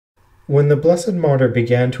When the blessed martyr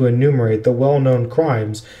began to enumerate the well-known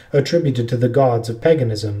crimes attributed to the gods of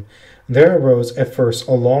paganism, there arose at first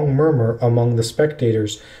a long murmur among the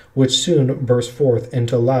spectators, which soon burst forth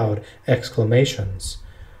into loud exclamations.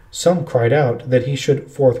 Some cried out that he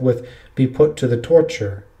should forthwith be put to the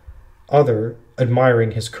torture. Others,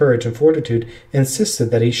 admiring his courage and fortitude,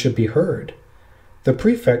 insisted that he should be heard. The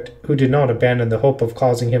prefect, who did not abandon the hope of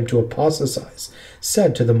causing him to apostatize,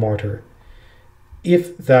 said to the martyr,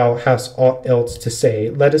 "If thou hast aught else to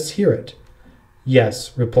say, let us hear it."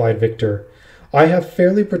 "Yes," replied Victor, "I have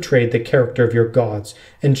fairly portrayed the character of your gods,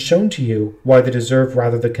 and shown to you why they deserve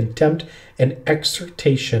rather the contempt and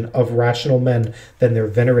execration of rational men than their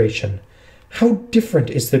veneration. How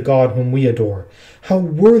different is the God whom we adore! How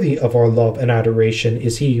worthy of our love and adoration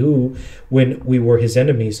is he who, when we were his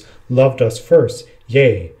enemies, loved us first,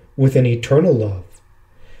 yea, with an eternal love.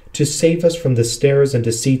 To save us from the snares and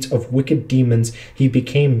deceits of wicked demons, he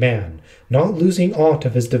became man, not losing aught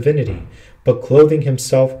of his divinity, but clothing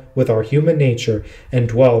himself with our human nature, and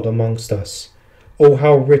dwelled amongst us. O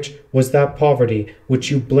how rich was that poverty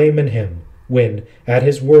which you blame in him, when, at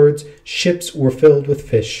his words, ships were filled with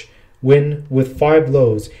fish, when, with 5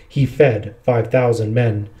 loaves, he fed 5,000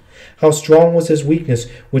 men. How strong was his weakness,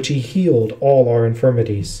 which he healed all our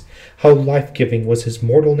infirmities. How life-giving was his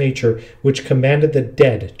mortal nature, which commanded the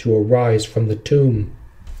dead to arise from the tomb.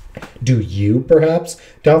 Do you, perhaps,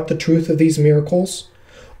 doubt the truth of these miracles?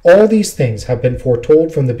 All these things have been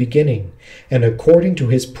foretold from the beginning, and according to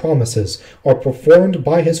his promises are performed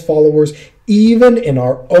by his followers even in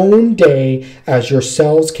our own day, as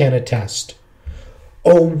yourselves can attest.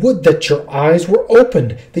 Oh, would that your eyes were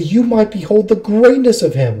opened, that you might behold the greatness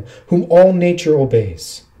of him whom all nature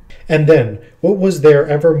obeys. And then, what was there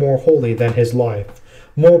ever more holy than his life,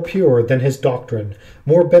 more pure than his doctrine,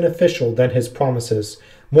 more beneficial than his promises,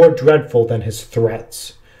 more dreadful than his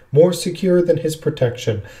threats, more secure than his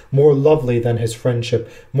protection, more lovely than his friendship,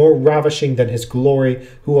 more ravishing than his glory,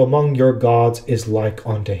 who among your gods is like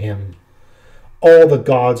unto him? All the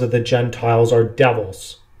gods of the Gentiles are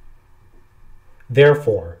devils.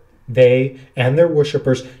 Therefore, they and their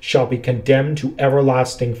worshippers shall be condemned to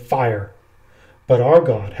everlasting fire. But our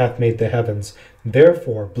God hath made the heavens.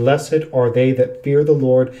 Therefore, blessed are they that fear the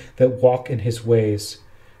Lord, that walk in his ways.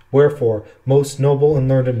 Wherefore, most noble and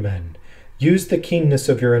learned men, use the keenness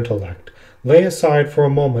of your intellect. Lay aside for a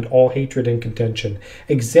moment all hatred and contention.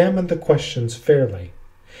 Examine the questions fairly,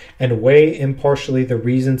 and weigh impartially the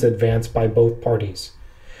reasons advanced by both parties.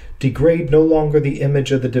 Degrade no longer the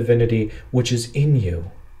image of the divinity which is in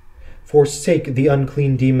you. Forsake the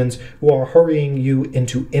unclean demons who are hurrying you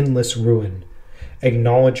into endless ruin.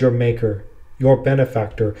 Acknowledge your Maker, your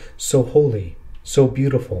benefactor, so holy, so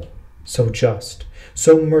beautiful, so just,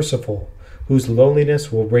 so merciful, whose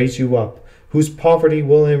lowliness will raise you up, whose poverty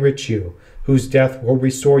will enrich you, whose death will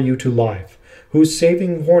restore you to life, whose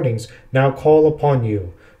saving warnings now call upon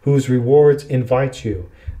you, whose rewards invite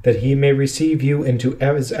you, that he may receive you into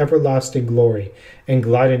his everlasting glory, and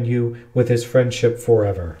gladden you with his friendship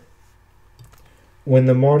forever." When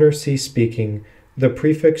the martyr ceased speaking, the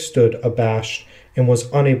prefect stood abashed and was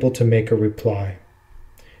unable to make a reply.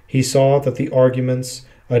 He saw that the arguments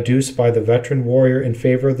adduced by the veteran warrior in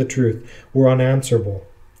favor of the truth were unanswerable,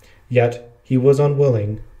 yet he was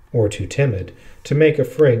unwilling, or too timid, to make a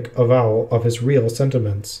frank avowal of his real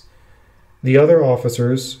sentiments. The other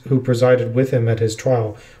officers who presided with him at his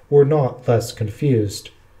trial were not less confused.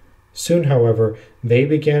 Soon, however, they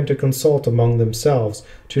began to consult among themselves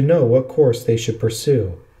to know what course they should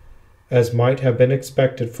pursue. As might have been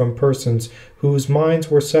expected from persons whose minds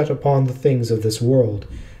were set upon the things of this world,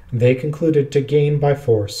 they concluded to gain by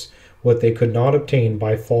force what they could not obtain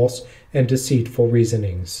by false and deceitful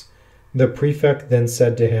reasonings. The prefect then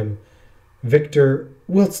said to him, "Victor,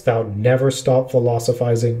 wilt thou never stop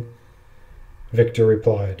philosophizing?" Victor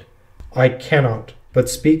replied, "I cannot but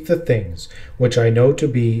speak the things which I know to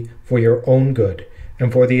be for your own good,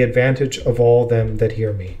 and for the advantage of all them that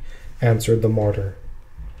hear me," answered the martyr.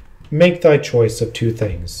 "Make thy choice of 2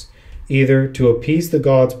 things, either to appease the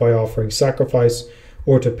gods by offering sacrifice,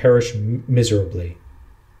 or to perish miserably."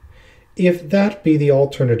 "If that be the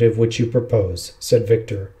alternative which you propose," said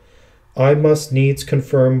Victor, "I must needs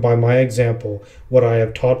confirm by my example what I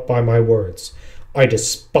have taught by my words. I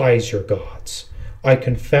despise your gods. I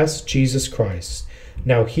confess Jesus Christ.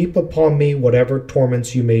 Now heap upon me whatever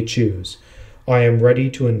torments you may choose. I am ready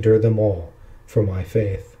to endure them all for my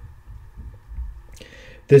faith."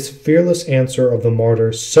 This fearless answer of the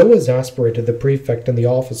martyr so exasperated the prefect and the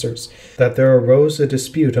officers that there arose a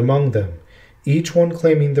dispute among them, each one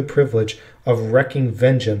claiming the privilege of wreaking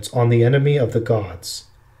vengeance on the enemy of the gods.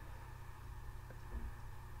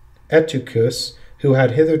 Eutychus, who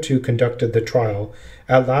had hitherto conducted the trial,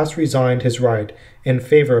 at last resigned his right in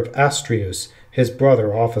favor of Astrius, his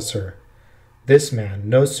brother officer. This man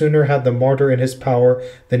no sooner had the martyr in his power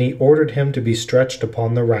than he ordered him to be stretched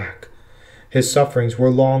upon the rack. His sufferings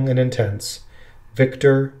were long and intense.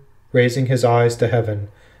 Victor, raising his eyes to heaven,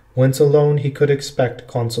 whence alone he could expect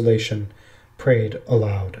consolation, prayed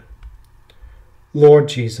aloud. Lord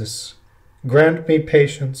Jesus, grant me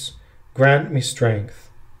patience, grant me strength.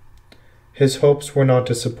 His hopes were not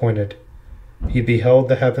disappointed. He beheld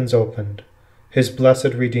the heavens opened. His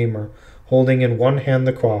blessed Redeemer, holding in one hand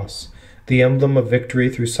the cross, the emblem of victory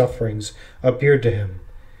through sufferings, appeared to him.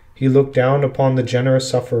 He looked down upon the generous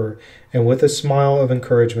sufferer, and with a smile of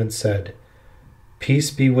encouragement said,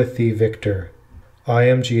 Peace be with thee, Victor. I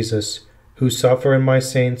am Jesus, who suffer in my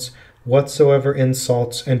saints whatsoever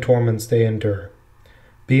insults and torments they endure.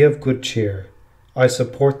 Be of good cheer. I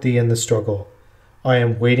support thee in the struggle. I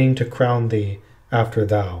am waiting to crown thee after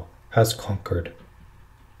thou hast conquered.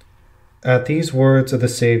 At these words of the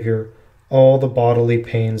Saviour, all the bodily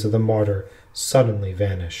pains of the martyr suddenly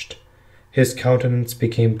vanished. His countenance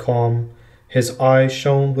became calm. His eyes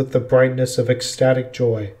shone with the brightness of ecstatic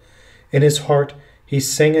joy. In his heart he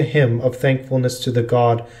sang a hymn of thankfulness to the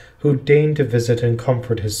God who deigned to visit and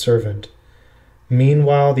comfort his servant.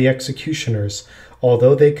 Meanwhile the executioners,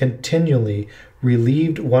 although they continually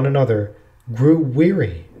relieved one another, grew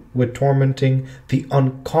weary with tormenting the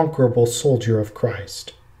unconquerable soldier of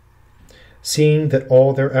Christ. Seeing that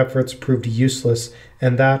all their efforts proved useless,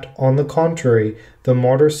 and that, on the contrary, the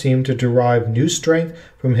martyr seemed to derive new strength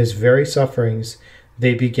from his very sufferings,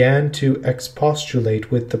 they began to expostulate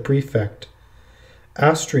with the prefect.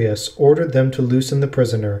 Astrius ordered them to loosen the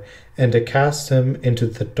prisoner and to cast him into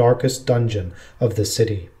the darkest dungeon of the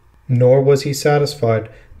city. Nor was he satisfied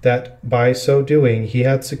that by so doing he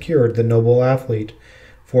had secured the noble athlete,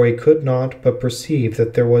 for he could not but perceive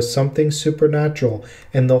that there was something supernatural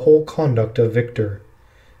in the whole conduct of Victor.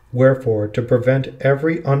 Wherefore, to prevent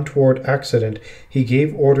every untoward accident, he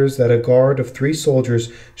gave orders that a guard of 3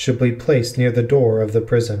 soldiers should be placed near the door of the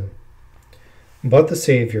prison. But the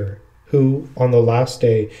Saviour, who, on the last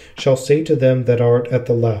day, shall say to them that are at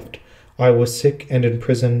the left, I was sick and in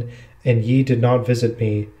prison, and ye did not visit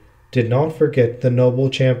me, did not forget the noble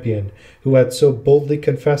champion who had so boldly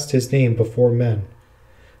confessed his name before men.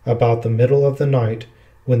 About the middle of the night,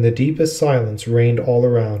 when the deepest silence reigned all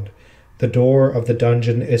around, the door of the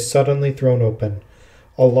dungeon is suddenly thrown open.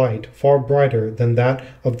 A light far brighter than that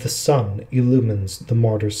of the sun illumines the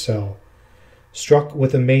martyr's cell. Struck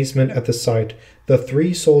with amazement at the sight, the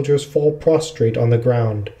 3 soldiers fall prostrate on the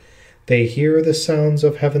ground. They hear the sounds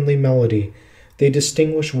of heavenly melody. They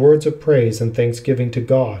distinguish words of praise and thanksgiving to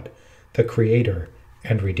God, the Creator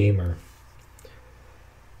and Redeemer.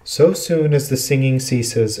 So soon as the singing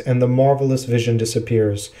ceases and the marvelous vision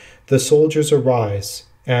disappears, the soldiers arise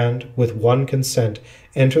and, with one consent,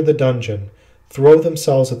 enter the dungeon, throw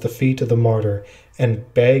themselves at the feet of the martyr,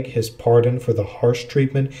 and beg his pardon for the harsh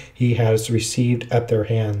treatment he has received at their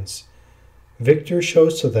hands. Victor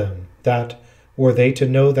shows to them that, were they to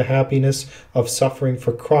know the happiness of suffering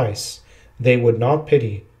for Christ, they would not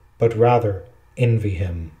pity, but rather envy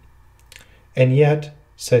him. And yet,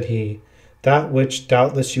 said he, that which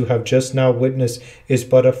doubtless you have just now witnessed is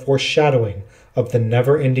but a foreshadowing of the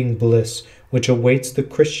never-ending bliss which awaits the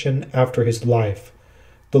Christian after his life.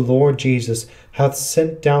 The Lord Jesus hath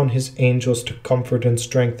sent down his angels to comfort and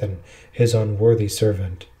strengthen his unworthy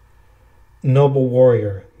servant. Noble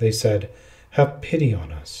warrior, they said, have pity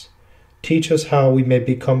on us. Teach us how we may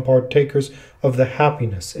become partakers of the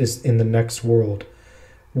happiness is in the next world.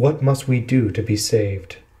 What must we do to be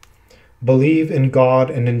saved? Believe in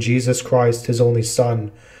God and in Jesus Christ, his only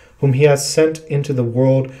Son, whom he has sent into the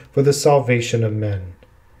world for the salvation of men.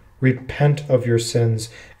 Repent of your sins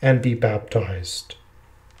and be baptized.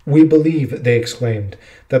 We believe, they exclaimed,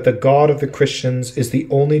 that the God of the Christians is the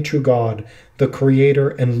only true God, the Creator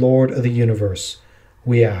and Lord of the universe.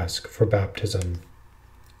 We ask for baptism.